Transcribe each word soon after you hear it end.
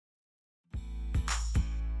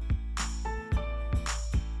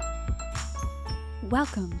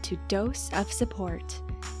Welcome to Dose of Support.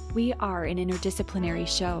 We are an interdisciplinary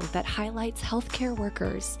show that highlights healthcare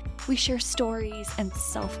workers. We share stories and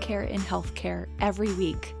self-care in healthcare every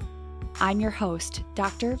week. I'm your host,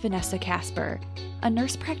 Dr. Vanessa Casper, a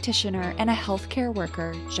nurse practitioner and a healthcare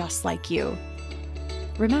worker just like you.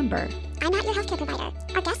 Remember, I'm not your healthcare provider.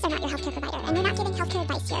 Our guests are not your healthcare provider, and we're not giving healthcare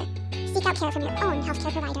advice here. Seek out care from your own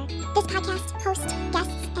healthcare provider. This podcast, host,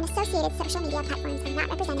 guests, and associated social media platforms are not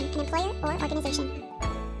representing an employer or organization.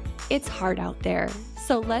 it's hard out there,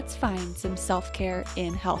 so let's find some self-care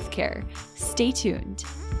in healthcare. Stay tuned.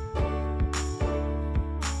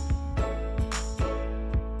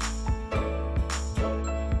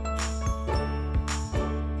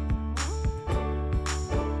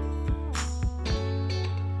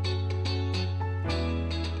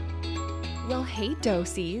 Well, hey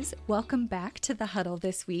Dosies, welcome back to the huddle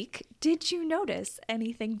this week. Did you notice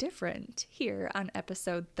anything different here on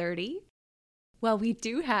episode 30? Well, we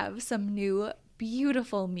do have some new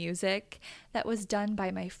beautiful music that was done by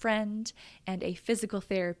my friend and a physical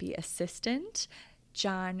therapy assistant,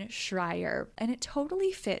 John Schreier, and it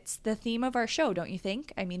totally fits the theme of our show, don't you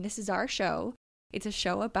think? I mean, this is our show. It's a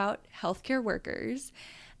show about healthcare workers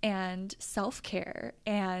and self-care,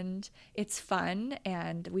 and it's fun,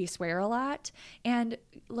 and we swear a lot, and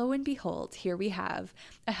lo and behold, here we have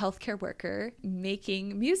a healthcare worker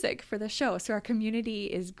making music for the show. So our community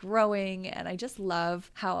is growing, and I just love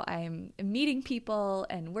how I'm meeting people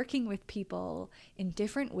and working with people in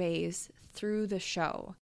different ways through the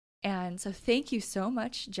show. And so thank you so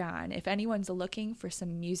much, John. If anyone's looking for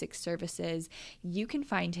some music services, you can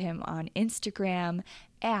find him on Instagram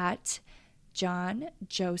at John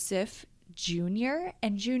Joseph Jr.,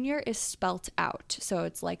 and Jr. is spelt out. So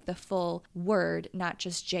it's like the full word, not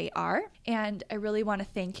just JR. And I really want to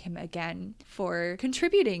thank him again for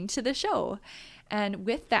contributing to the show. And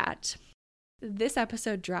with that, this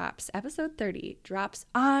episode episode 30 drops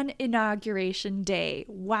on Inauguration Day.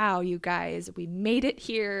 Wow, you guys, we made it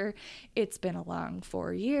here. It's been a long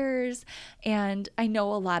 4 years, and I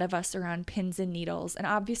know a lot of us are on pins and needles, and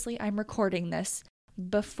obviously I'm recording this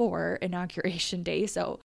before Inauguration Day,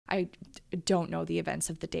 so I don't know the events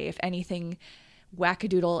of the day. If anything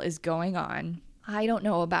wackadoodle is going on, I don't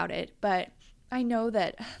know about it, but I know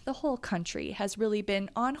that the whole country has really been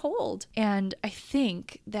on hold, and I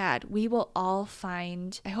think that we will all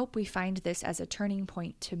I hope we find this as a turning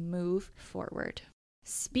point to move forward.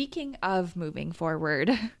 Speaking of moving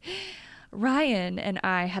forward, Ryan and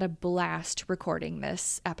I had a blast recording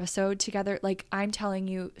this episode together. Like, I'm telling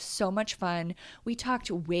you, so much fun. We talked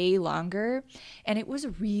way longer, and it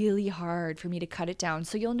was really hard for me to cut it down.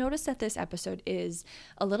 So you'll notice that this episode is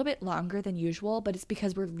a little bit longer than usual, but it's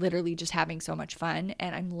because we're literally just having so much fun,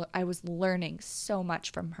 and I was learning so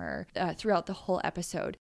much from her throughout the whole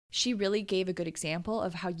episode. She really gave a good example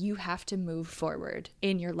of how you have to move forward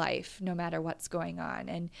in your life, no matter what's going on.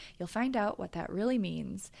 And you'll find out what that really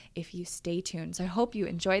means if you stay tuned. So I hope you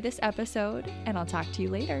enjoy this episode, and I'll talk to you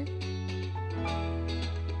later.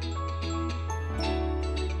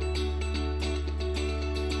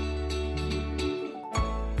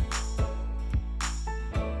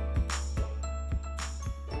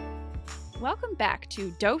 Welcome back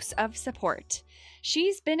to Dose of Support.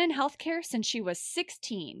 She's been in healthcare since she was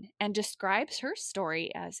 16 and describes her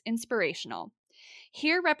story as inspirational.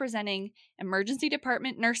 Here representing emergency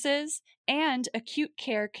department nurses and acute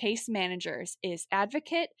care case managers is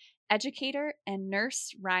advocate, educator, and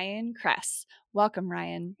nurse Ryann Kress. Welcome,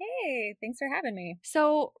 Ryann. Hey, thanks for having me.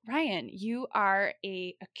 So, Ryann, you are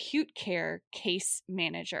a acute care case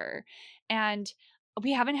manager, and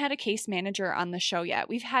we haven't had a case manager on the show yet.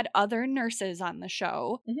 We've had other nurses on the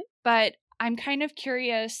show, but I'm kind of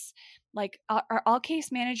curious, like, are all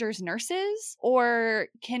case managers nurses, or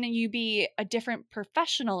can you be a different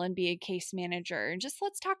professional and be a case manager? And just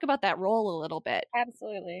let's talk about that role a little bit.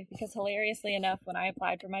 Absolutely, because hilariously enough, when I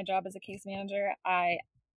applied for my job as a case manager, I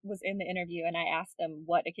was in the interview and I asked them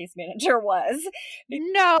what a case manager was.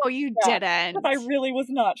 No, you didn't. Because I really was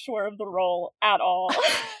not sure of the role at all.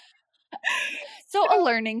 So a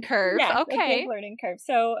learning curve. Yeah, okay. A big learning curve.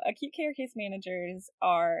 So acute care case managers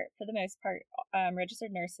are, for the most part,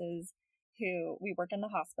 registered nurses who we work in the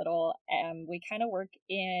hospital, and we kind of work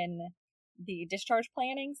in the discharge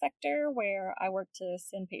planning sector, where I work to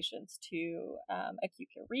send patients to acute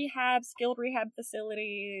care rehab, skilled rehab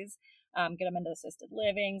facilities, get them into assisted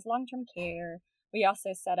livings, long-term care. We also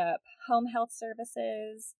set up home health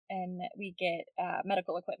services, and we get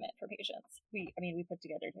medical equipment for patients. We put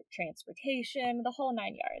together transportation, the whole 9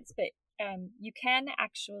 yards. But you can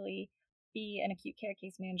actually be an acute care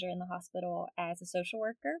case manager in the hospital as a social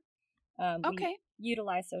worker. Okay. We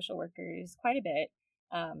utilize social workers quite a bit.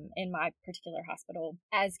 in my particular hospital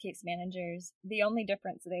as case managers. The only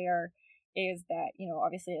difference there is that,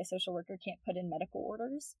 obviously a social worker can't put in medical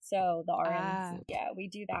orders. So the RNs, we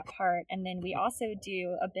do that part. And then we also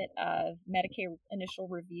do a bit of Medicare initial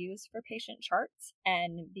reviews for patient charts.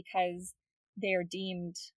 And because they're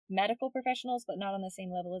deemed medical professionals, but not on the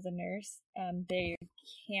same level as a nurse, they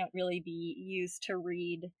can't really be used to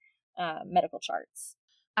read medical charts.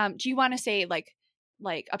 Do you want to say like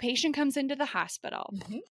a patient comes into the hospital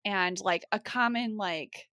and like a common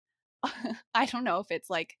like I don't know if it's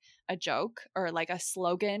like a joke or like a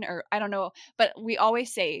slogan or I don't know, but we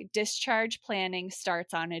always say discharge planning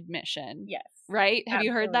starts on admission. Yes. Right? Have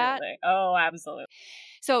you heard that? Oh, absolutely.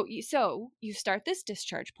 So you start this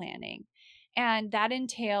discharge planning, and that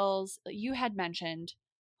entails, you had mentioned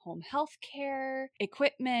home health care,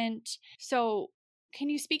 equipment. So can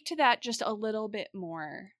you speak to that just a little bit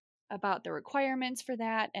more about the requirements for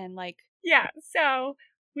that and like? Yeah. So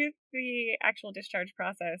with the actual discharge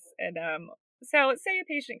process, and so say a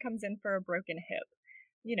patient comes in for a broken hip,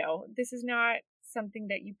 this is not something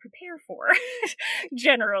that you prepare for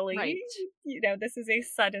generally. Right. This is a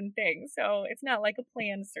sudden thing. So it's not like a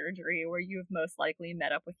planned surgery where you've most likely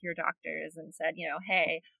met up with your doctors and said,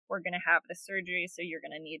 hey, we're going to have the surgery, so you're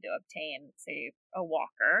going to need to obtain, say, a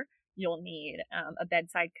walker. You'll need a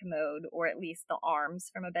bedside commode, or at least the arms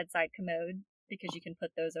from a bedside commode, because you can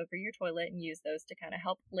put those over your toilet and use those to kind of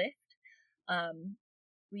help lift.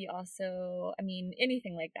 We also,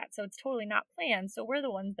 anything like that. So it's totally not planned. So we're the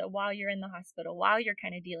ones that while you're in the hospital, while you're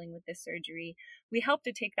kind of dealing with this surgery, we help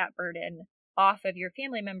to take that burden off of your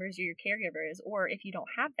family members or your caregivers, or if you don't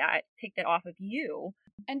have that, take that off of you.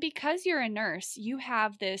 And because you're a nurse, you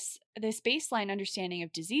have this baseline understanding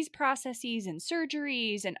of disease processes and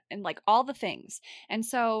surgeries and like all the things. And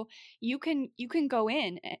so you can go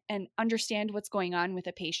in and understand what's going on with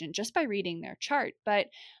a patient just by reading their chart. But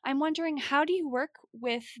I'm wondering, how do you work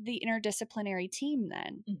with the interdisciplinary team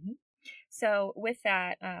then? Mm-hmm. So with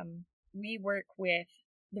that, we work with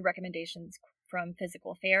the recommendations from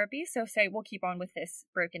physical therapy. So say we'll keep on with this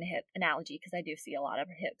broken hip analogy because I do see a lot of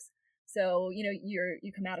hips. So,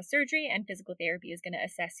 you come out of surgery and physical therapy is going to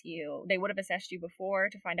assess you. They would have assessed you before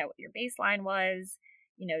to find out what your baseline was.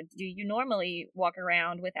 Do you normally walk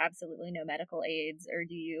around with absolutely no medical aids, or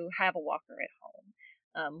do you have a walker at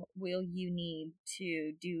home? Will you need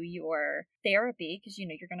to do your therapy? Because, you're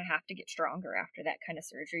going to have to get stronger after that kind of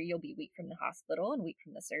surgery. You'll be weak from the hospital and weak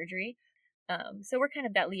from the surgery. So we're kind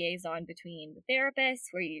of that liaison between the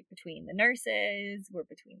therapists, between the nurses, we're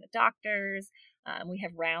between the doctors. We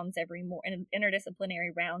have rounds every morning, interdisciplinary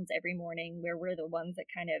rounds every morning, where we're the ones that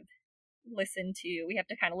kind of we have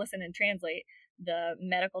to kind of listen and translate the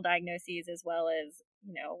medical diagnoses as well as,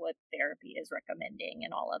 what therapy is recommending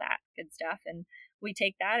and all of that good stuff. And we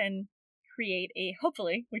take that and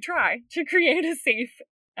hopefully we try to create a safe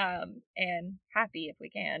and happy, if we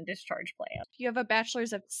can, discharge plan. You have a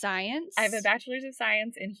bachelor's of science? I have a bachelor's of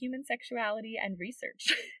science in human sexuality and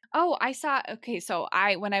research. Oh, I saw, okay, so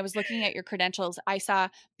when I was looking at your credentials, I saw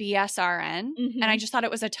BSRN, and I just thought it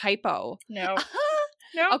was a typo. No.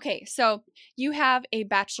 No. Okay, so you have a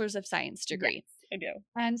bachelor's of science degree. Yes, I do.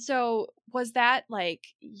 And so was that like,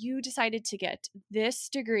 you decided to get this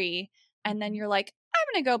degree, and then you're like,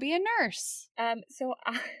 I'm going to go be a nurse? So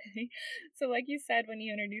like you said when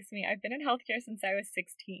you introduced me, I've been in healthcare since I was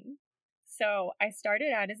 16. So I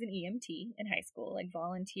started out as an EMT in high school, like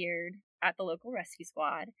volunteered at the local rescue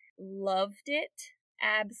squad. Loved it.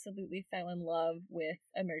 Absolutely fell in love with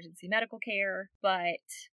emergency medical care. But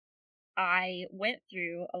I went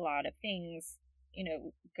through a lot of things,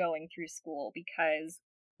 going through school, because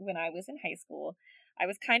when I was in high school, I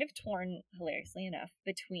was kind of torn, hilariously enough,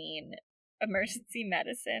 between emergency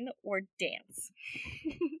medicine or dance.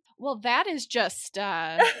 Well, that is just,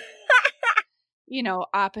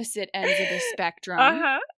 opposite ends of the spectrum.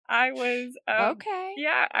 I was, okay.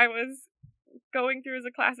 Yeah, I was going through as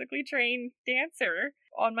a classically trained dancer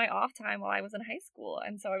on my off time while I was in high school.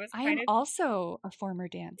 And so I was I am also a former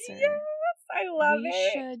dancer. Yes, I love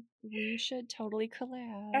it. We should totally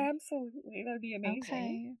collab. Absolutely. That'd be amazing.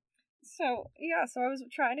 Okay. So I was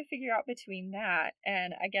trying to figure out between that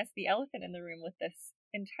and I guess the elephant in the room with this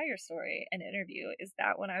entire story and interview is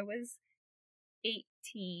that when I was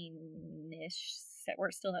 18-ish,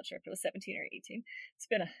 we're still not sure if it was 17 or 18. It's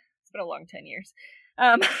been a long 10 years.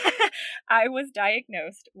 I was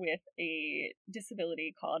diagnosed with a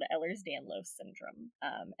disability called Ehlers-Danlos syndrome,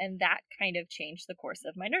 and that kind of changed the course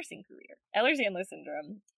of my nursing career. Ehlers-Danlos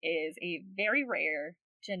syndrome is a very rare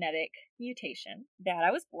genetic mutation that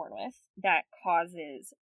I was born with that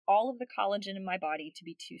causes all of the collagen in my body to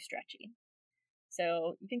be too stretchy.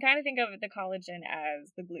 So you can kind of think of the collagen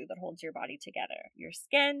as the glue that holds your body together. Your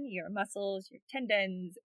skin, your muscles, your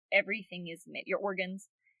tendons, everything is made, your organs,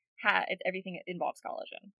 everything involves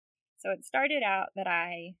collagen. So it started out that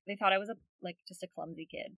they thought I was just a clumsy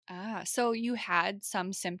kid. Ah, so you had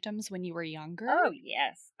some symptoms when you were younger? Oh,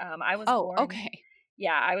 yes. I was born. Okay.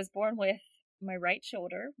 Yeah, I was born with my right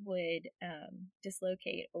shoulder would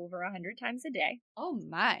dislocate over 100 times a day. Oh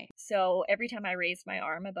my. So every time I raised my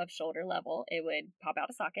arm above shoulder level, it would pop out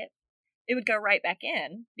a socket. It would go right back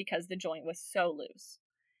in because the joint was so loose.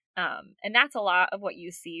 And that's a lot of what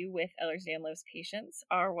you see with Ehlers-Danlos patients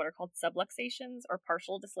are what are called subluxations or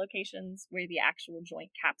partial dislocations, where the actual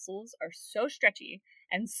joint capsules are so stretchy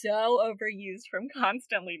and so overused from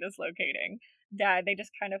constantly dislocating that they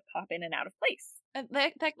just kind of pop in and out of place.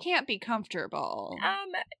 That can't be comfortable.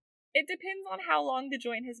 It depends on how long the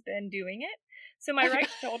joint has been doing it. So my right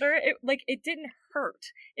shoulder, it didn't hurt.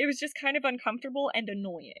 It was just kind of uncomfortable and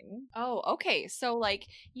annoying. Oh, okay. So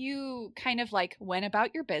you kind of went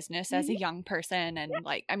about your business as a young person,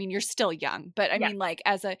 and you're still young, but I mean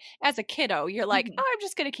as a kiddo, you're like, oh, I'm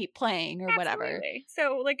just gonna keep playing or Absolutely. whatever.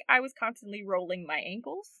 So I was constantly rolling my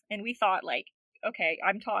ankles, and we thought okay,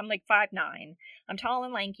 I'm tall. I'm 5'9". I'm tall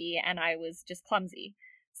and lanky, and I was just clumsy.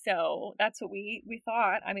 So that's what we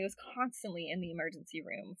thought. I mean, it was constantly in the emergency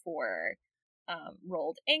room for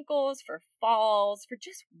rolled ankles, for falls, for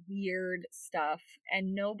just weird stuff.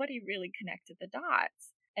 And nobody really connected the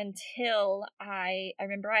dots until I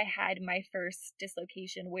remember I had my first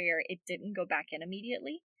dislocation where it didn't go back in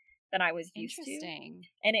immediately than I was used to. Interesting.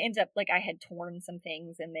 And it ends up I had torn some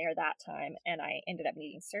things in there that time, and I ended up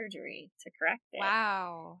needing surgery to correct it.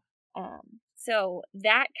 Wow. So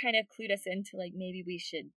that kind of clued us into maybe we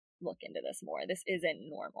should look into this more. This isn't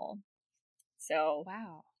normal. So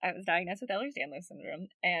wow. I was diagnosed with Ehlers-Danlos syndrome,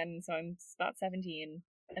 and so I'm about 17.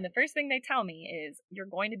 And the first thing they tell me is you're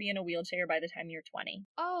going to be in a wheelchair by the time you're 20.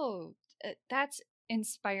 Oh, that's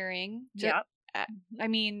inspiring. Yep. I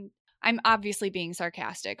mean, I'm obviously being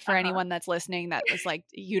sarcastic for anyone that's listening that was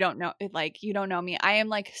you don't know me. I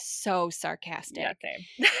am so sarcastic. Yeah,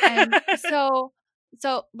 same. And so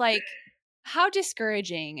how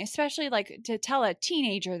discouraging, especially to tell a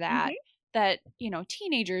teenager that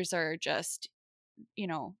teenagers are just,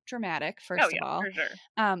 dramatic, first of all. For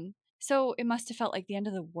sure. So it must have felt like the end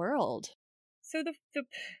of the world. So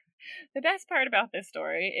the best part about this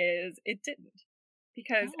story is it didn't.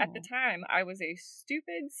 Because at the time, I was a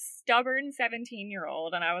stupid, stubborn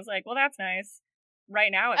 17-year-old, and I was like, well, that's nice.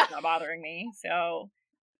 Right now, it's not bothering me. So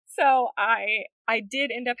I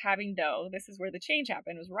did end up having, though, this is where the change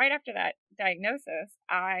happened, was right after that diagnosis,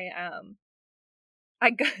 I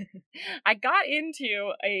got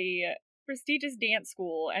into a prestigious dance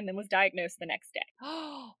school and then was diagnosed the next day.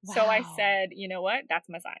 Wow. So I said, you know what? That's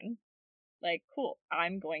my sign. Cool.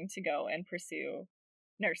 I'm going to go and pursue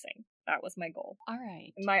nursing. That was my goal. All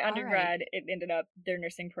right. My undergrad, it ended up, their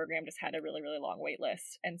nursing program just had a really, really long wait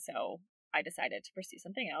list. And so I decided to pursue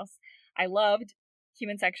something else. I loved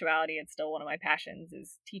human sexuality. It's still one of my passions,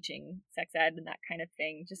 is teaching sex ed and that kind of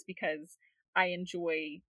thing, just because I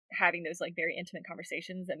enjoy having those very intimate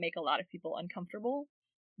conversations that make a lot of people uncomfortable.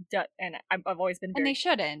 And I've always been very... And they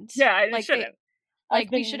shouldn't. Yeah, they shouldn't.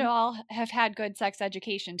 We should all have had good sex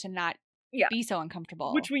education to not be so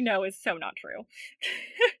uncomfortable. Which we know is so not true.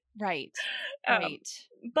 Right.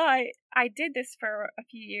 But I did this for a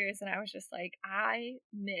few years, and I was just I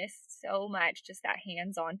missed so much just that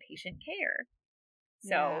hands-on patient care.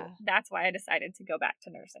 So that's why I decided to go back to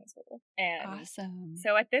nursing school. And awesome.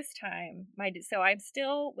 So at this time, I'm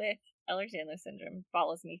still with Ehlers-Danlos syndrome,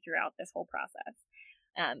 follows me throughout this whole process.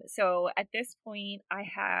 So at this point, I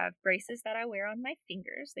have braces that I wear on my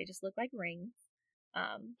fingers. They just look like rings.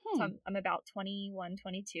 So I'm about 21,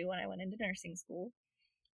 22 when I went into nursing school.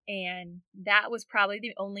 And that was probably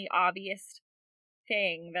the only obvious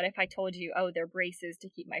thing that if I told you, oh, they're braces to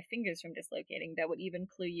keep my fingers from dislocating, that would even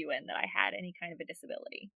clue you in that I had any kind of a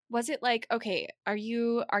disability. Was it okay, are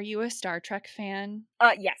you a Star Trek fan?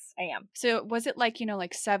 Yes, I am. So was it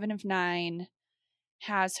 7 of 9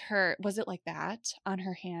 has her, was it like that on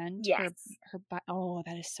her hand? Yes. Oh,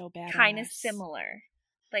 that is so badass. Kind of similar.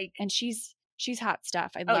 And she's hot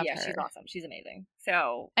stuff. I love her. She's awesome. She's amazing.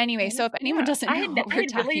 So anyway, so if anyone doesn't know what we're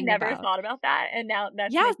talking really never about, thought about that, and now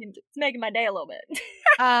that's making my day a little bit.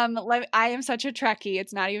 I am such a Trekkie.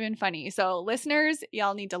 It's not even funny. So listeners,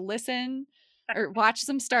 y'all need to listen or watch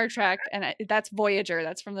some Star Trek, and that's Voyager.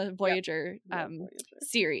 That's from the Voyager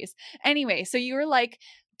series. Anyway, so you were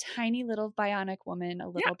tiny little bionic woman a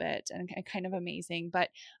little bit, and kind of amazing, but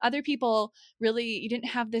other people really, you didn't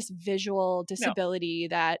have this visual disability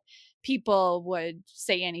that people would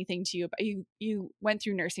say anything to you. But you went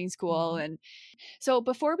through nursing school. And so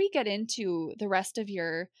before we get into the rest of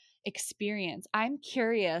your experience, I'm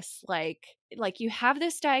curious, like you have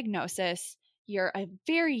this diagnosis, you're a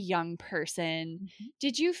very young person.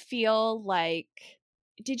 Did you feel like,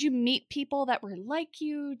 did you meet people that were like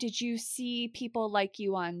you? Did you see people like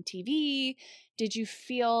you on TV? Did you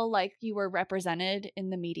feel like you were represented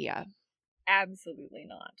in the media? Absolutely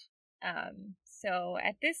not. So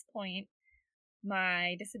at this point,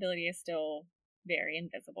 my disability is still very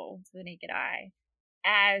invisible to the naked eye.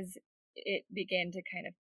 As it began to kind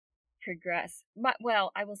of progress,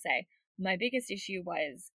 I will say my biggest issue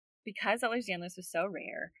was because Ehlers-Danlos was so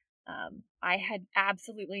rare. I had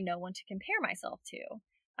absolutely no one to compare myself to,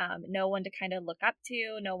 no one to kind of look up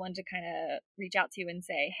to, no one to kind of reach out to and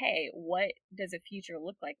say, hey, what does a future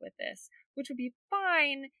look like with this? Which would be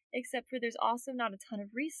fine, except for there's also not a ton of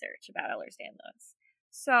research about Ehlers-Danlos.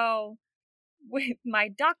 So with my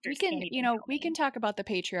doctors, we can talk about the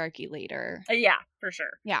patriarchy later. Yeah, for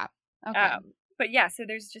sure. Yeah. Okay. But yeah, so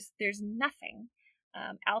there's nothing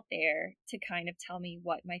out there to kind of tell me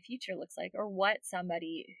what my future looks like, or what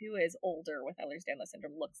somebody who is older with Ehlers-Danlos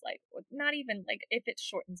syndrome looks like. Not even like if it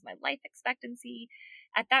shortens my life expectancy.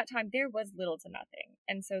 At that time, there was little to nothing.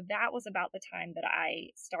 And so that was about the time that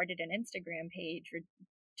I started an Instagram page,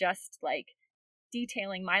 just like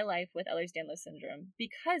detailing my life with Ehlers-Danlos syndrome,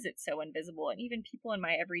 because it's so invisible, and even people in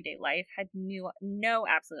my everyday life had no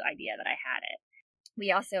absolute idea that I had it.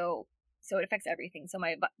 So it affects everything. So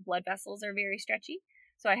my blood vessels are very stretchy,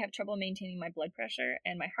 so I have trouble maintaining my blood pressure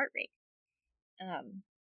and my heart rate.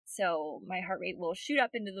 So my heart rate will shoot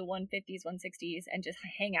up into the 150s, 160s, and just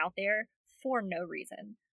hang out there for no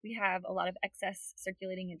reason. We have a lot of excess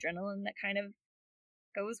circulating adrenaline that kind of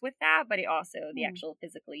goes with that, but it also the actual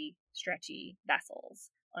physically stretchy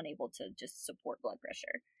vessels unable to just support blood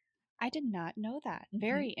pressure. I did not know that.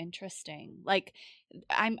 Very interesting. Like,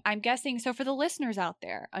 I'm guessing, so for the listeners out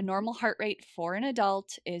there, a normal heart rate for an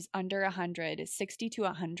adult is under 100, is 60 to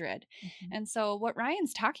 100. And so what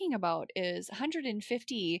Ryan's talking about is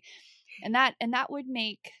 150, and that would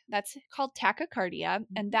make, that's called tachycardia,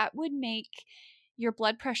 and that would make your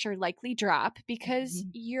blood pressure likely drop because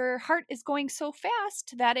your heart is going so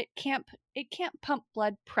fast that it can't pump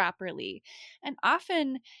blood properly. And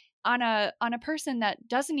often on a person that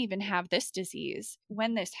doesn't even have this disease,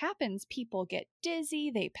 when this happens, people get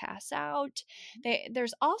dizzy, they pass out,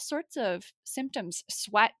 there's all sorts of symptoms,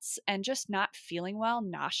 sweats, and just not feeling well,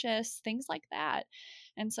 nauseous, things like that.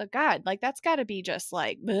 And so, God, like, that's got to be just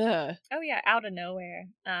like, ugh. Oh yeah, out of nowhere.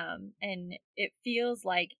 And it feels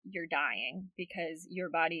like you're dying because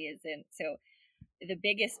your body isn't. So the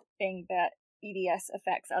biggest thing that EDS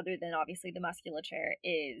affects, other than obviously the musculature,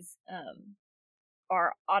 is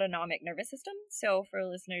our autonomic nervous system. So for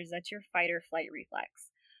listeners, that's your fight or flight reflex.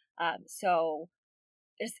 So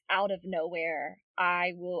just out of nowhere,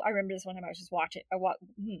 I remember this one time I was just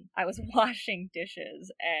I was washing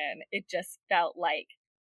dishes, and it just felt like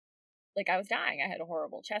I was dying. I had a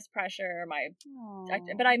horrible chest pressure.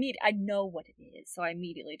 But I know what it is, so I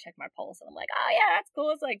immediately check my pulse, and I'm like, oh yeah, that's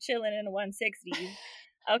cool. It's like chilling in the 160s.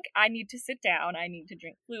 Okay, I need to sit down. I need to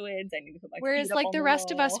drink fluids. I need to put my Whereas feet up like on the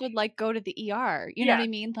rest of us would like go to the ER. You know what I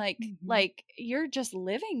mean? Like you're just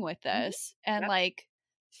living with this and like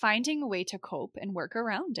finding a way to cope and work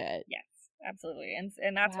around it. Yes, absolutely.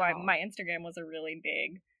 And that's why my Instagram was a really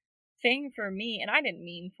big thing for me, and I didn't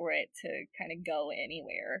mean for it to kind of go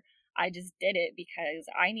anywhere. I just did it because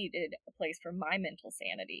I needed a place for my mental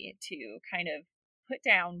sanity to kind of put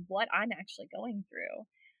down what I'm actually going through.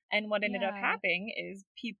 And what ended up happening is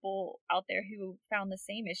people out there who found the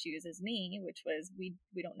same issues as me, which was we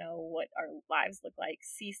don't know what our lives look like,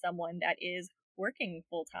 see someone that is working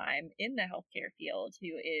full time in the healthcare field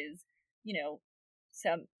who is,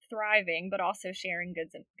 some thriving, but also sharing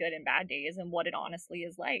good and bad days, and what it honestly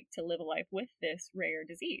is like to live a life with this rare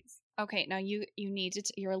disease. Okay, now you need to.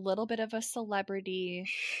 You're a little bit of a celebrity.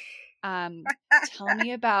 Tell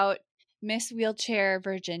me about Miss Wheelchair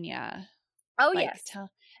Virginia. Oh yes,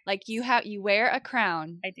 you wear a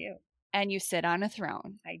crown. I do, and you sit on a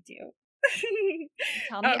throne. I do.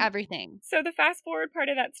 Tell me everything. So the fast forward part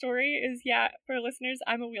of that story is, for listeners,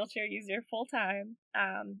 I'm a wheelchair user full time.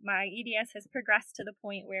 My EDS has progressed to the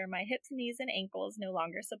point where my hips, knees, and ankles no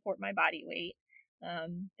longer support my body weight.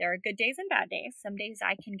 There are good days and bad days. Some days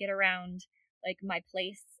I can get around, like my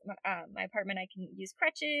place, my apartment, I can use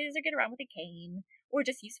crutches or get around with a cane or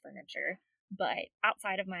just use furniture. But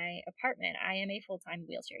outside of my apartment, I am a full-time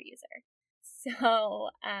wheelchair user. So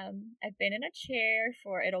I've been in a chair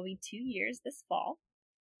it'll be 2 years this fall.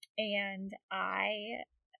 And I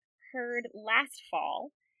heard last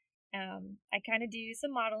fall I kind of do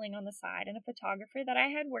some modeling on the side, and a photographer that I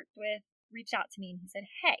had worked with reached out to me and he said,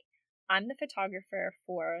 "Hey, I'm the photographer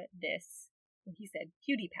for this," he said,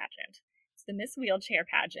 "beauty pageant. It's the Miss Wheelchair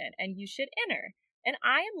pageant, and you should enter." And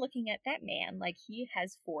I am looking at that man like he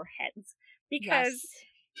has 4 heads, because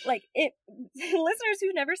like it listeners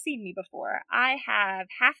who've never seen me before, I have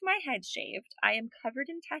half my head shaved. I am covered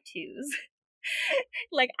in tattoos.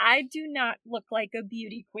 Like, I do not look like a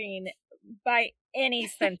beauty queen by any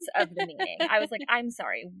sense of the meaning. I was like, "I'm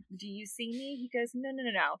sorry, do you see me?" He goes,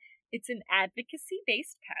 No. It's an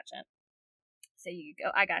advocacy-based pageant. So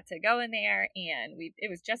I got to go in there, and it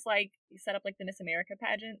was just like, you set up like the Miss America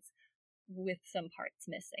pageants with some parts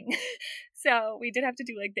missing. So we did have to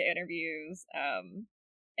do like the interviews,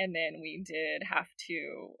 and then we did have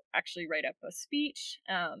to actually write up a speech,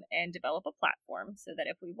 and develop a platform so that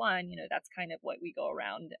if we won, that's kind of what we go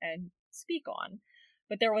around and speak on.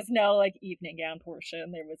 But there was no like evening gown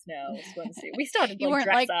portion. There was no swimsuit. We still had to like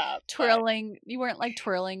dress up. Twirling. You weren't like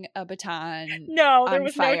twirling a baton. No, there on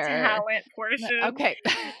was fire. no talent portion. Okay.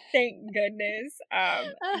 Thank goodness.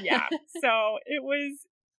 Yeah. So it was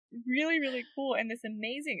really, really cool and this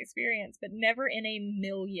amazing experience, but never in a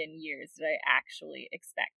million years did I actually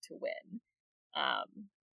expect to win.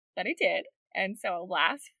 But I did. And so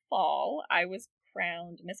last fall, I was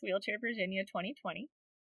crowned Miss Wheelchair Virginia 2020.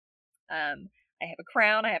 I have a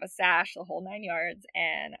crown, I have a sash, the whole 9 yards,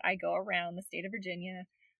 and I go around the state of Virginia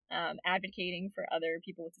advocating for other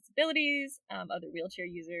people with disabilities, other wheelchair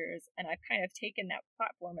users, and I've kind of taken that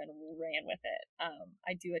platform and ran with it.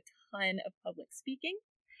 I do a ton of public speaking.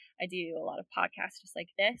 I do a lot of podcasts just like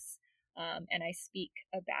this, and I speak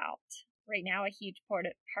about, right now, a huge part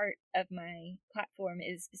of my platform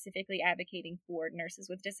is specifically advocating for nurses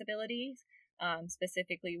with disabilities,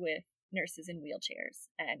 specifically with nurses in wheelchairs,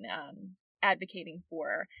 and advocating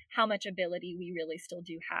for how much ability we really still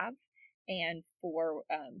do have, and for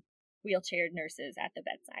wheelchair nurses at the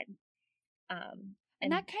bedside.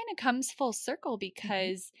 And that kind of comes full circle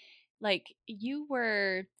because, like, you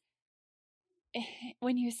were,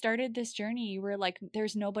 when you started this journey, you were like,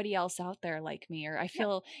 there's nobody else out there like me. Or I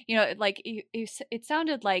feel, like it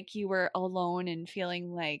sounded like you were alone and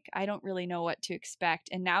feeling like, I don't really know what to expect.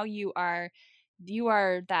 And now you are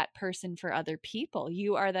that person for other people.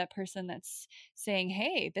 You are that person that's saying,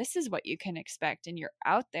 hey, this is what you can expect. And you're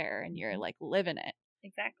out there and you're like living it.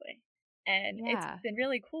 Exactly. And it's been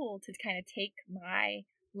really cool to kind of take my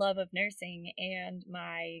love of nursing and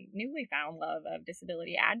my newly found love of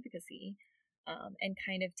disability advocacy, and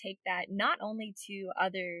kind of take that not only to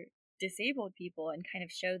other disabled people and kind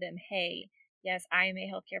of show them, hey, yes, I am a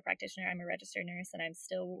healthcare practitioner, I'm a registered nurse, and I'm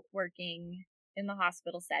still working in the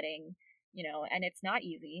hospital setting, and it's not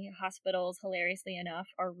easy. Hospitals, hilariously enough,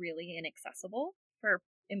 are really inaccessible for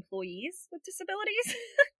employees with disabilities.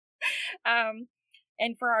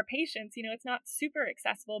 And for our patients, it's not super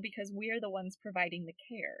accessible because we're the ones providing the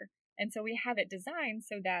care. And so we have it designed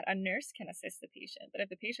so that a nurse can assist the patient. But if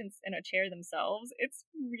the patient's in a chair themselves, it's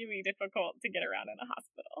really difficult to get around in a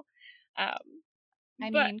hospital. I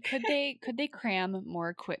mean, could they cram more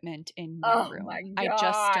equipment in one room? My gosh. I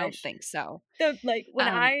just don't think so. When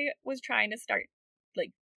I was trying to start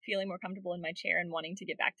feeling more comfortable in my chair and wanting to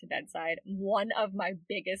get back to bedside, one of my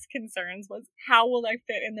biggest concerns was, how will I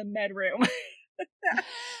fit in the med room?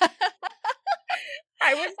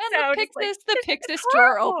 I was the Pyxis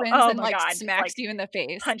drawer opens and smacks you in the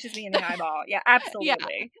face, punches me in the eyeball. Yeah, absolutely.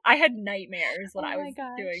 Yeah. I had nightmares when I was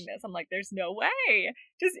doing this. I'm like, there's no way.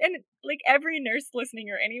 And every nurse listening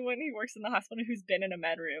or anyone who works in the hospital who's been in a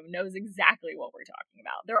med room knows exactly what we're talking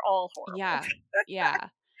about. They're all horrible. Yeah.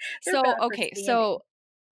 So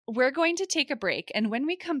we're going to take a break, and when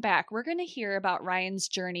we come back, we're going to hear about Ryan's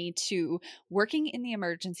journey to working in the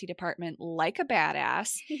emergency department like a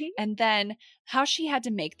badass, and then how she had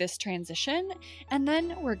to make this transition, and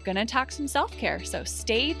then we're going to talk some self-care, so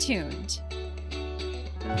stay tuned.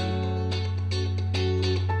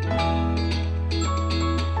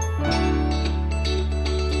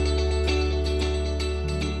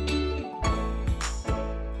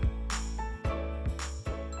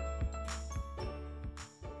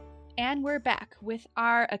 And we're back with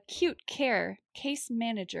our acute care case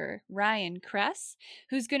manager, Ryann Kress,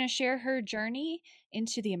 who's going to share her journey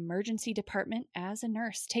into the emergency department as a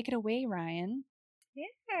nurse. Take it away, Ryann. Yeah,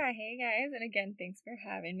 hey guys, and again, thanks for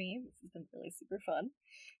having me. This has been really super fun.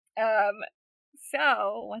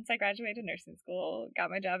 So once I graduated nursing school, got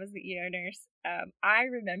my job as the ER nurse, I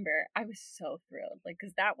remember I was so thrilled,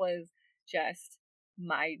 because that was just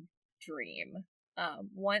my dream.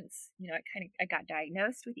 Once, I got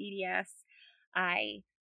diagnosed with EDS, I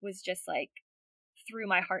was just threw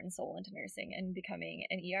my heart and soul into nursing and becoming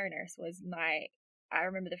an ER nurse was I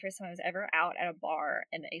remember the first time I was ever out at a bar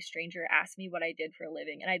and a stranger asked me what I did for a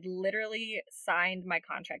living, and I'd literally signed my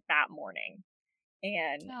contract that morning.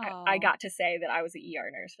 And I got to say that I was an ER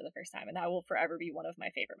nurse for the first time, and that will forever be one of my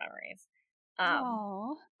favorite memories.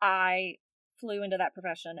 I flew into that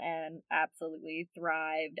profession and absolutely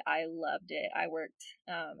thrived. I loved it. I worked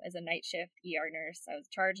as a night shift ER nurse. I was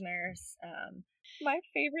a charge nurse. My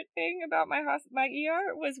favorite thing about my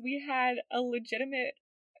ER was we had a legitimate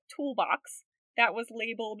toolbox that was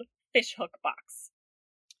labeled fishhook box.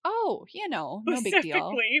 Oh, no big deal.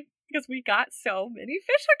 Specifically because we got so many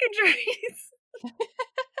fishhook injuries.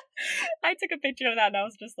 I took a picture of that and I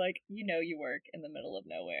was just like, you work in the middle of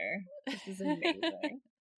nowhere. This is amazing.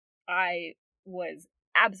 I was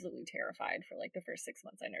absolutely terrified for like the first 6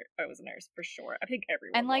 months I was a nurse, for sure. I think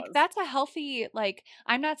everyone and like was. That's a healthy, like,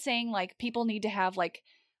 I'm not saying like people need to have like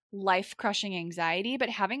life-crushing anxiety, but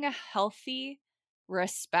having a healthy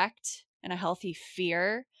respect and a healthy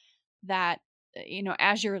fear that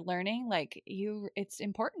as you're learning, like it's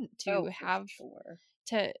important to have sure.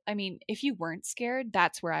 If you weren't scared,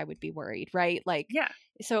 that's where I would be worried, right? Like, yeah.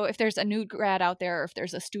 So if there's a new grad out there, or if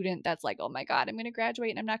there's a student that's like, oh my God, I'm going to graduate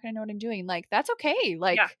and I'm not going to know what I'm doing, like, that's okay.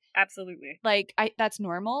 Like, yeah, absolutely. Like, that's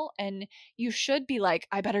normal. And you should be like,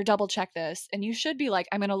 I better double check this. And you should be like,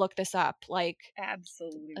 I'm going to look this up. Like,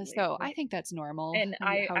 absolutely. So I think that's normal. And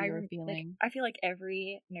how you're feeling. I feel like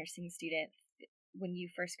every nursing student, when you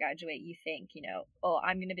first graduate, you think, oh,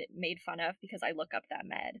 I'm going to be made fun of because I look up that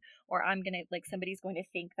med, or I'm going to, like, somebody's going to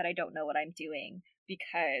think that I don't know what I'm doing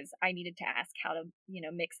because I needed to ask how to,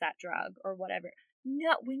 mix that drug or whatever.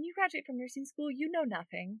 No, when you graduate from nursing school, you know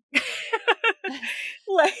nothing.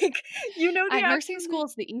 Like, nursing school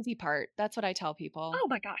is the easy part. That's what I tell people. Oh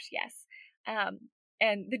my gosh, yes.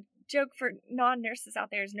 And the joke for non-nurses out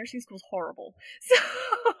there is nursing school's horrible. So,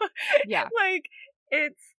 yeah, like,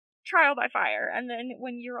 it's trial by fire. And then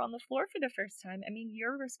when you're on the floor for the first time,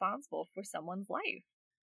 you're responsible for someone's life.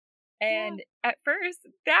 And at first,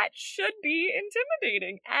 that should be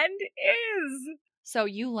intimidating, and is. So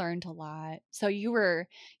you learned a lot. So you're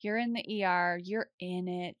in the ER, you're in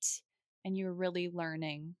it, and you're really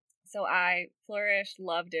learning. So I flourished,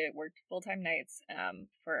 loved it, worked full-time nights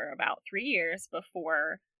for about 3 years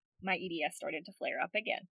before my EDS started to flare up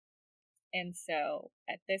again. And so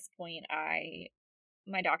at this point,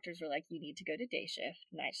 my doctors were like, you need to go to day shift.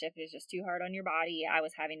 Night shift is just too hard on your body. I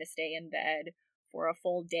was having to stay in bed for a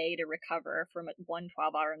full day to recover from one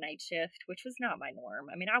 12-hour night shift, which was not my norm.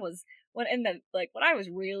 When I was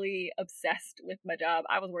really obsessed with my job,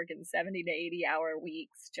 I was working 70 to 80 hour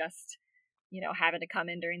weeks, just, having to come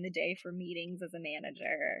in during the day for meetings as a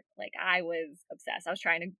manager. Like, I was obsessed. I was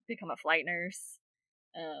trying to become a flight nurse.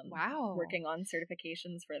 Wow. Working on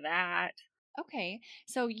certifications for that. Okay,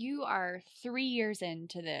 so you are 3 years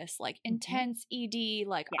into this, like, intense ED,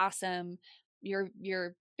 like, awesome. You're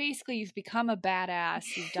basically, you've become a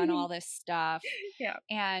badass. You've done all this stuff. Yeah.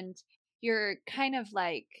 And you're kind of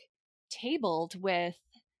like tabled with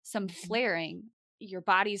some flaring. Your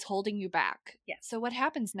body's holding you back. Yes. So what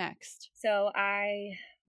happens next? So my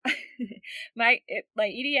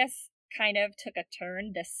EDS kind of took a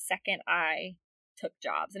turn the second I took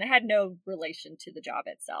jobs, and it had no relation to the job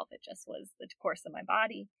itself. It just was the course of my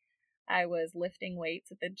body. I was lifting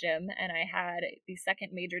weights at the gym, and I had the second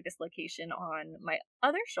major dislocation on my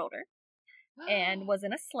other shoulder and was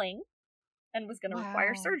in a sling and was going to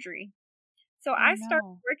require surgery. So I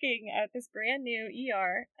started working at this brand new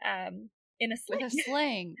ER in a sling. With a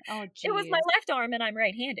sling. Oh, geez. It was my left arm, and I'm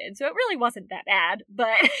right-handed, so it really wasn't that bad,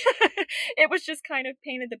 but it was just kind of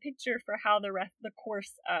painted the picture for how the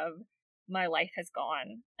course of my life has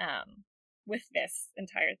gone with this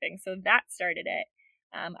entire thing. So that started it.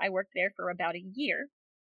 I worked there for about a year,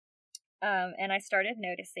 and I started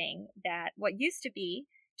noticing that what used to be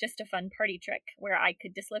just a fun party trick where I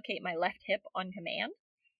could dislocate my left hip on command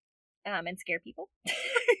and scare people,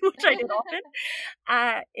 which I did often,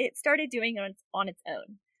 it started doing it on its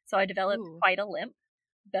own. So I developed quite a limp,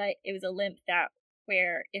 but it was a limp that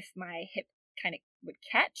where if my hip kind of would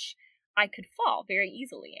catch, I could fall very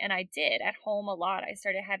easily. And I did at home a lot. I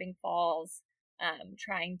started having falls,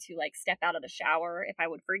 trying to like step out of the shower. If I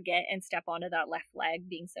would forget and step onto that left leg,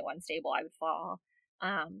 being so unstable, I would fall.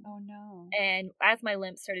 Oh no. And as my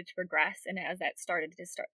limp started to progress, and as that started to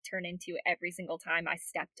turn into every single time I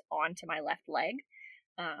stepped onto my left leg,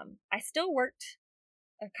 I still worked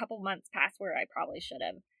a couple months past where I probably should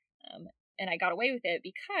have. And I got away with it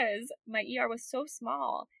because my ER was so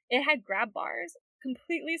small. It had grab bars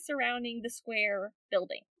completely surrounding the square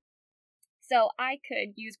building. So I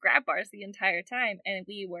could use grab bars the entire time, and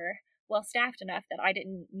we were well staffed enough that I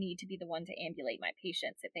didn't need to be the one to ambulate my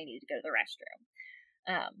patients if they needed to go to the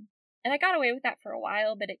restroom. And I got away with that for a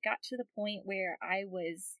while, but it got to the point where I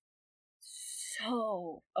was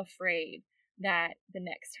so afraid that the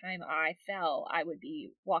next time I fell, I would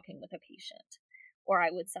be walking with a patient or I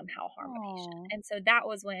would somehow harm a patient. And so that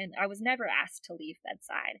was when I was never asked to leave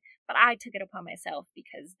bedside, but I took it upon myself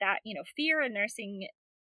because that, fear and nursing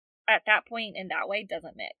at that point in that way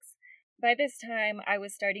doesn't mix. By this time, I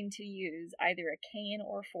was starting to use either a cane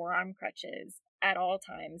or forearm crutches at all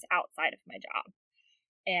times outside of my job.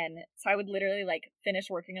 And so I would literally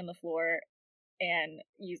finish working on the floor and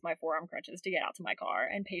use my forearm crutches to get out to my car.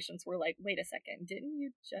 And patients were like, wait a second, didn't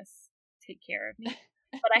you just take care of me?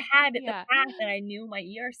 But I had the path and I knew my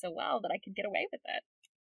ER so well that I could get away with it.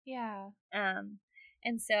 Yeah.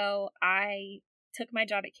 And so I took my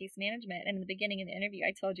job at case management. And in the beginning of the interview,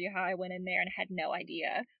 I told you how I went in there and had no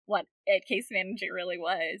idea what a case manager really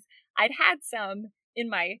was. I'd had some in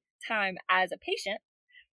my time as a patient,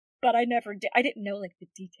 but I didn't know the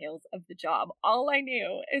details of the job. All I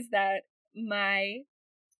knew is that my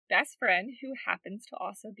best friend, who happens to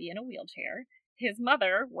also be in a wheelchair, his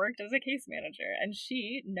mother worked as a case manager, and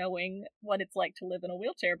she, knowing what it's like to live in a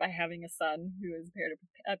wheelchair by having a son who is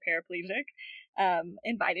a paraplegic,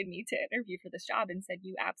 invited me to interview for this job and said,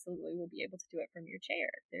 you absolutely will be able to do it from your chair.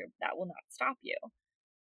 That will not stop you.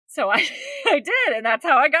 So I did, and that's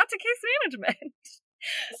how I got to case management.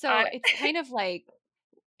 So it's kind of like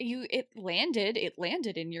it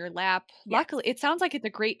landed in your lap. Yes. Luckily, it sounds like it's a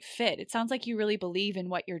great fit. It sounds like you really believe in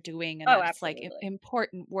what you're doing and that's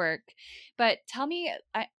important work. But tell me,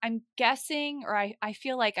 I'm guessing, or I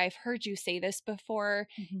feel like I've heard you say this before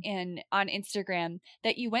on Instagram,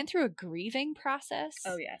 that you went through a grieving process.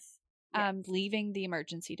 Oh, yes. Leaving the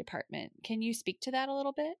emergency department. Can you speak to that a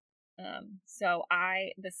little bit? So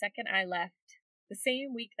the second I left, the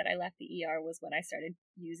same week that I left the ER was when I started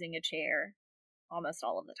using a chair almost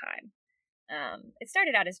all of the time. It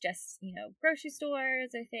started out as just, grocery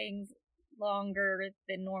stores or things longer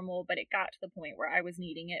than normal, but it got to the point where I was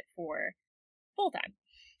needing it for full time.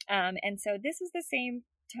 And so this is the same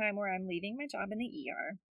time where I'm leaving my job in the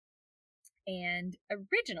ER. And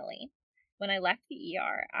originally, when I left the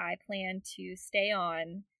ER, I planned to stay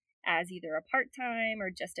on as either a part-time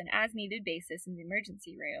or just an as-needed basis in the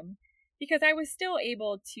emergency room because I was still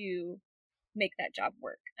able to make that job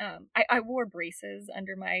work. I wore braces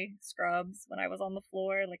under my scrubs when I was on the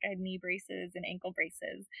floor. I had knee braces and ankle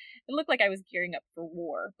braces. It looked like I was gearing up for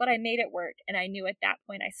war, but I made it work. And I knew at that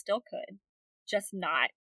point I still could, just not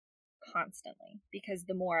constantly, because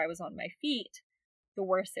the more I was on my feet, the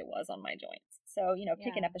worse it was on my joints. So,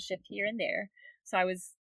 picking up a shift here and there. So I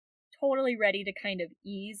was totally ready to kind of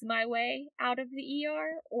ease my way out of the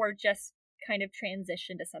ER or just kind of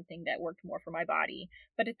transition to something that worked more for my body.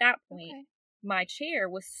 But at that point, my chair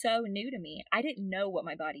was so new to me, I didn't know what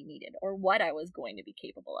my body needed or what I was going to be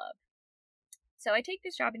capable of. So I take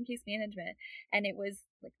this job in case management, and it was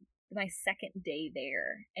my second day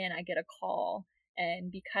there, and I get a call.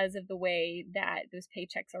 And because of the way that those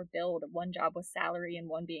paychecks are billed, one job was salary and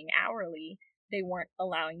one being hourly, they weren't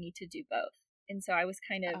allowing me to do both. And so I was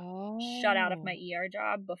kind of shut out of my ER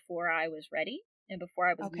job before I was ready and before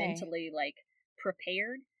I was mentally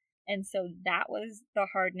prepared. And so that was the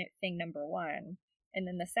hard thing, number one. And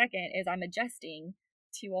then the second is I'm adjusting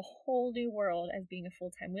to a whole new world as being a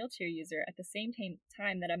full-time wheelchair user at the same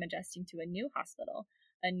time that I'm adjusting to a new hospital,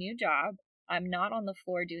 a new job. I'm not on the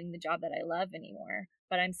floor doing the job that I love anymore,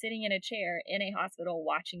 but I'm sitting in a chair in a hospital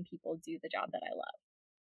watching people do the job that I love.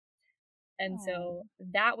 And so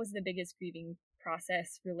that was the biggest grieving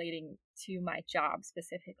process relating to my job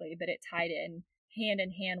specifically, but it tied in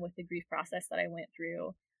hand with the grief process that I went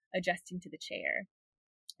through adjusting to the chair.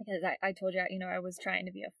 Because I told you, I was trying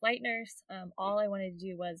to be a flight nurse. All I wanted to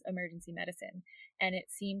do was emergency medicine. And it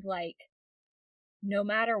seemed like no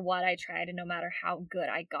matter what I tried and no matter how good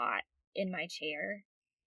I got in my chair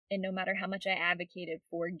and no matter how much I advocated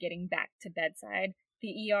for getting back to bedside,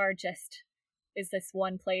 the ER just is this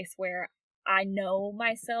one place where I know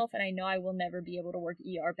myself and I know I will never be able to work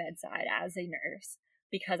ER bedside as a nurse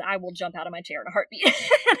because I will jump out of my chair in a heartbeat.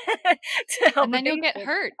 And then you'll get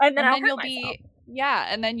hurt. And then you'll be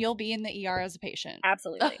and then you'll be in the ER as a patient.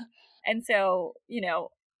 Absolutely. And so,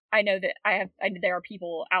 I know that there are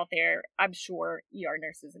people out there, I'm sure, ER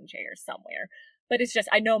nurses in chairs somewhere. But it's just,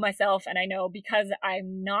 I know myself, and I know because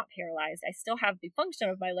I'm not paralyzed, I still have the function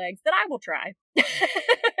of my legs that I will try.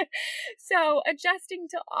 So adjusting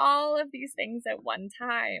to all of these things at one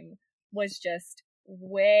time was just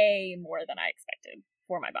way more than I expected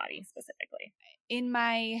for my body specifically.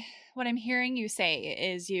 What I'm hearing you say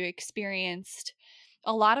is you experienced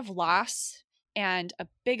a lot of loss and a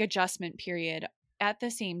big adjustment period at the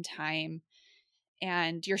same time.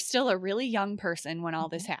 And you're still a really young person when all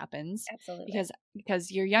this happens. Absolutely.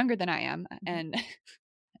 Because you're younger than I am. And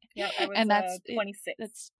yeah, I was and that's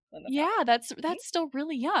 26. That's still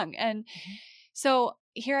really young. And so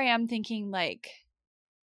here I am thinking, like,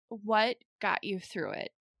 what got you through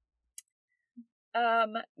it?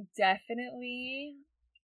 Definitely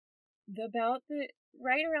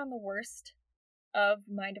right around the worst of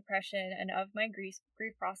my depression and of my grief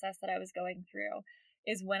process that I was going through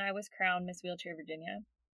is when I was crowned Miss Wheelchair Virginia.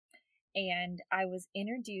 And I was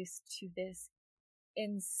introduced to this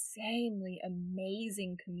insanely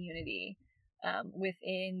amazing community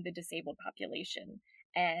within the disabled population.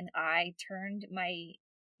 And I turned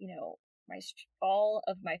all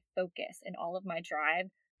of my focus and all of my drive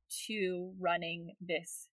to running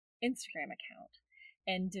this Instagram account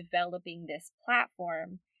and developing this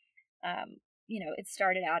platform. It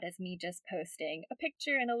started out as me just posting a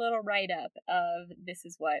picture and a little write-up of this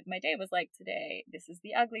is what my day was like today. This is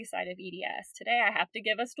the ugly side of EDS. Today I have to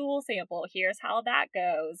give a stool sample. Here's how that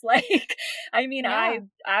goes. I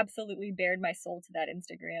absolutely bared my soul to that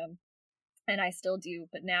Instagram. And I still do,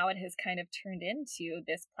 but now it has kind of turned into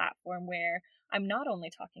this platform where I'm not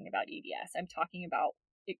only talking about EDS, I'm talking about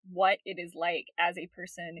what it is like as a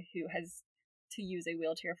person who has to use a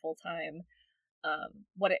wheelchair full time.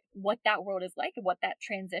 What that world is like and what that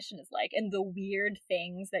transition is like, and the weird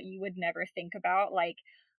things that you would never think about. Like,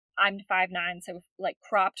 I'm 5'9", so like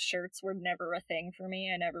cropped shirts were never a thing for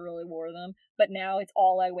me. I never really wore them, but now it's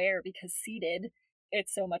all I wear because seated,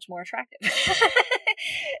 it's so much more attractive.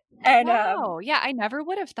 And wow, yeah, I never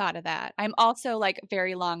would have thought of that. I'm also like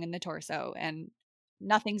very long in the torso, and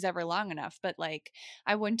nothing's ever long enough, but like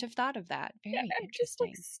I wouldn't have thought of that. Very interesting. Just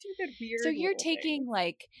like stupid weird. So you're taking things.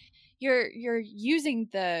 Like you're using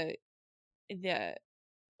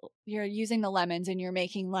you're using the lemons and you're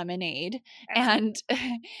making lemonade.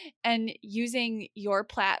 Absolutely. and using your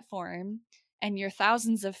platform and your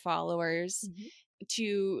thousands of followers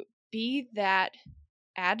to be that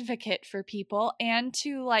advocate for people and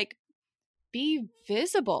to like be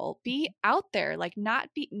visible, be out there, like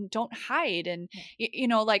don't hide. And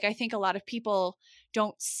like I think a lot of people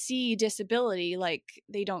don't see disability, like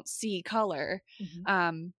they don't see color.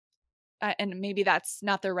 And maybe that's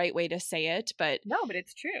not the right way to say it, but no, but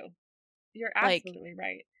it's true. You're absolutely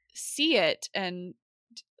right. See it. And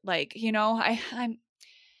like,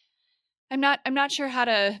 I'm not sure how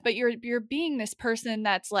to, but you're being this person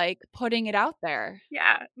that's like putting it out there.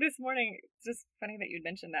 Yeah. This morning, it's just funny that you'd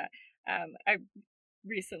mentioned that. I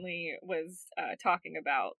recently was talking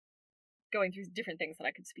about going through different things that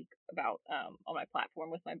I could speak about on my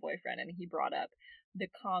platform with my boyfriend, and he brought up the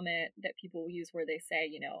comment that people use where they say,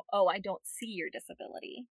 oh, I don't see your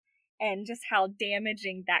disability, and just how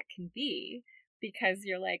damaging that can be, because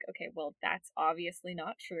you're like, okay, well, that's obviously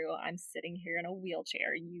not true. I'm sitting here in a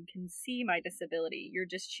wheelchair. You can see my disability. You're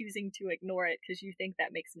just choosing to ignore it because you think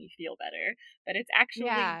that makes me feel better. But it's actually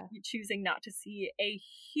choosing not to see a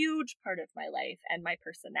huge part of my life and my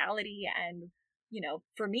personality and,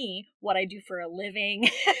 for me, what I do for a living.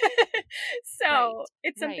 So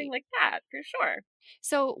it's something like that, for sure.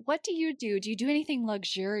 So what do you do? Do you do anything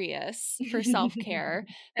luxurious for self-care?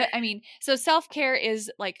 But I mean, so self-care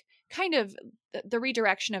is like kind of the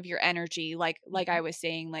redirection of your energy, like I was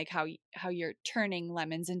saying, like how you're turning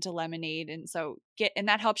lemons into lemonade, and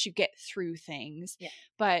that helps you get through things. Yeah.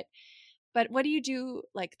 But what do you do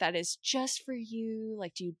like that is just for you?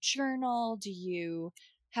 Like, do you journal? Do you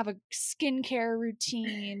have a skincare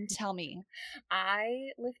routine? Tell me.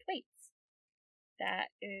 I lift weights. That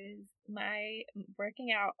is my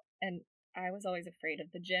working out, and I was always afraid of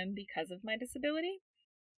the gym because of my disability.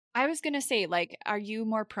 I was going to say, like, are you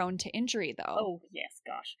more prone to injury, though? Oh, yes,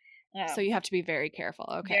 gosh. So you have to be very careful.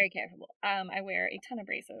 Okay. Very careful. I wear a ton of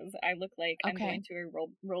braces. I look like I'm going to a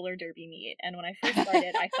roller derby meet. And when I first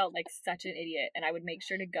started, I felt like such an idiot. And I would make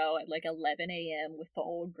sure to go at like 11 a.m. with the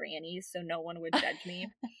old grannies so no one would judge me.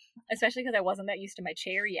 Especially because I wasn't that used to my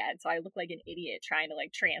chair yet. So I looked like an idiot trying to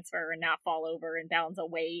like transfer and not fall over and balance a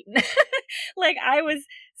weight. Like I was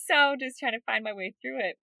so just trying to find my way through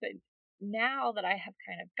it. But now that I have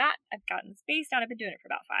I've gotten space down, I've been doing it for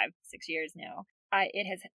about 5-6 years now. It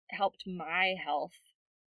has helped my health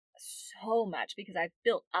so much because I've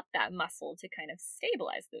built up that muscle to kind of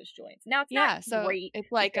stabilize those joints. Now it's not great.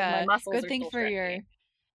 It's like a good thing for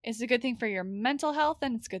it's a good thing for your mental health,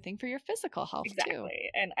 and it's a good thing for your physical health too. Exactly.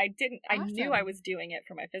 And I knew I was doing it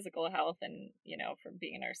for my physical health, and from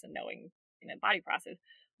being a nurse and knowing in a body process.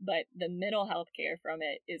 But the mental health care from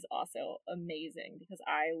it is also amazing because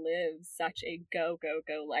I live such a go, go,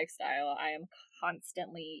 go lifestyle. I am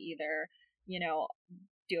constantly either,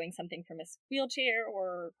 doing something from a wheelchair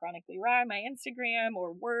or chronically Rye, my Instagram,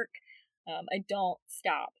 or work. I don't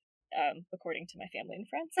stop, according to my family and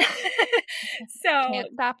friends. So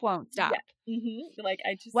can't stop, won't stop. Yeah. Like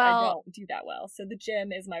I don't do that well. So the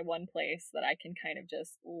gym is my one place that I can kind of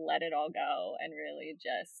just let it all go and really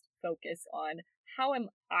just focus on how am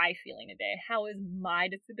I feeling today? How is my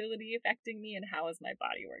disability affecting me and how is my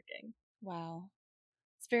body working? Wow.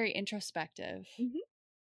 It's very introspective.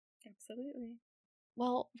 Absolutely.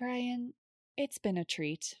 Well, Ryann, it's been a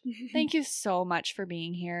treat. Thank you so much for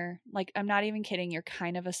being here. Like, I'm not even kidding. You're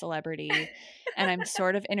kind of a celebrity, and I'm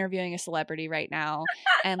sort of interviewing a celebrity right now.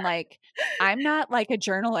 And like, I'm not like a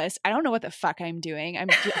journalist. I don't know what the fuck I'm doing. I'm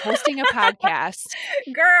hosting a podcast.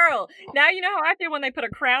 Girl, now you know how I feel when they put a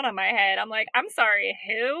crown on my head. I'm like, I'm sorry,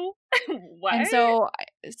 who? What? And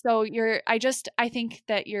I think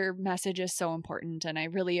that your message is so important, and I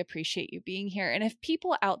really appreciate you being here. And if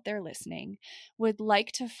people out there listening would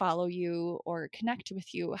like to follow you or connect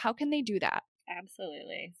with you, how can they do that?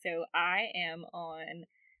 Absolutely. So I am on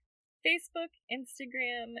Facebook,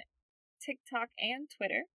 Instagram, TikTok, and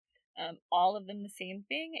Twitter. All of them the same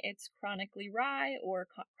thing. It's chronically Rye or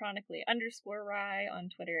chronically_Rye on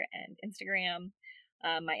Twitter and Instagram.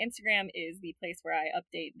 My Instagram is the place where I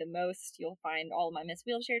update the most. You'll find all of my Miss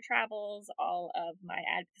Wheelchair travels, all of my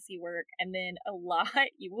advocacy work, and then a lot,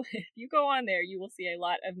 if you go on there, you will see a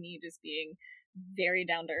lot of me just being very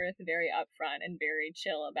down to earth, very upfront, and very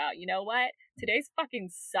chill about, you know what, today's fucking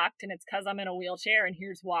sucked and it's because I'm in a wheelchair and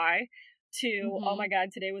here's why, to, oh my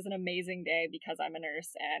God, today was an amazing day because I'm a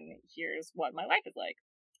nurse and here's what my life is like.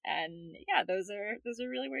 And yeah, those are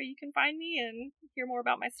really where you can find me and hear more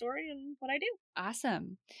about my story and what I do.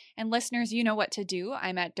 Awesome. And listeners, you know what to do.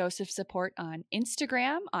 I'm at Dose of Support on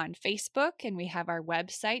Instagram, on Facebook, and we have our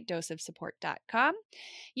website, doseofsupport.com.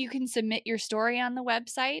 You can submit your story on the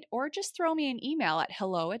website or just throw me an email at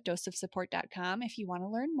hello@doseofsupport.com if you want to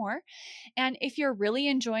learn more. And if you're really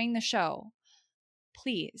enjoying the show,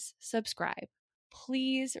 please subscribe.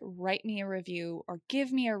 Please write me a review or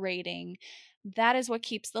give me a rating. That is what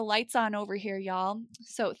keeps the lights on over here, y'all.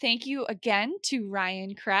 So thank you again to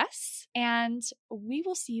Ryann Kress, and we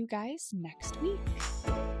will see you guys next week.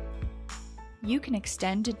 You can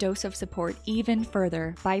extend a dose of support even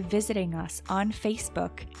further by visiting us on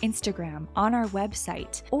Facebook, Instagram, on our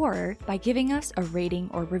website, or by giving us a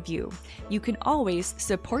rating or review. You can always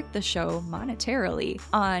support the show monetarily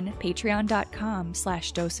on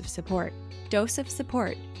patreon.com/doseofsupport. Dose of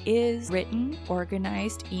Support is written,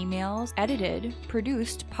 organized, emails, edited,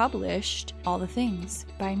 produced, published, all the things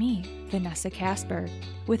by me, Vanessa Casper,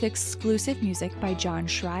 with exclusive music by John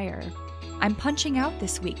Schreier. I'm punching out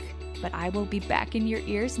this week, but I will be back in your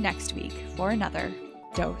ears next week for another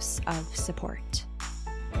Dose of Support.